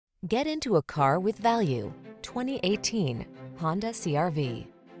Get into a car with value. 2018 Honda CR-V.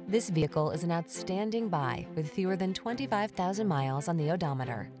 This vehicle is an outstanding buy with fewer than 25,000 miles on the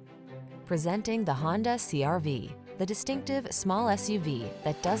odometer. Presenting the Honda CR-V, the distinctive small SUV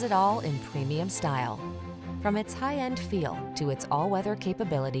that does it all in premium style. From its high-end feel to its all-weather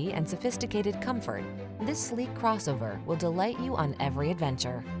capability and sophisticated comfort, this sleek crossover will delight you on every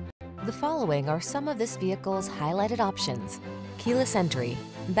adventure. The following are some of this vehicle's highlighted options: keyless entry,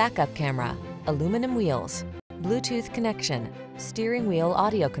 backup camera, aluminum wheels, Bluetooth connection, steering wheel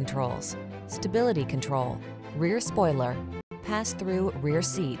audio controls, stability control, rear spoiler, pass-through rear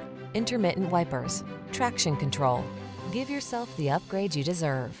seat, intermittent wipers, traction control. Give yourself the upgrade you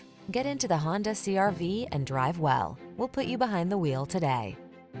deserve. Get into the Honda CR-V and drive well. We'll put you behind the wheel today.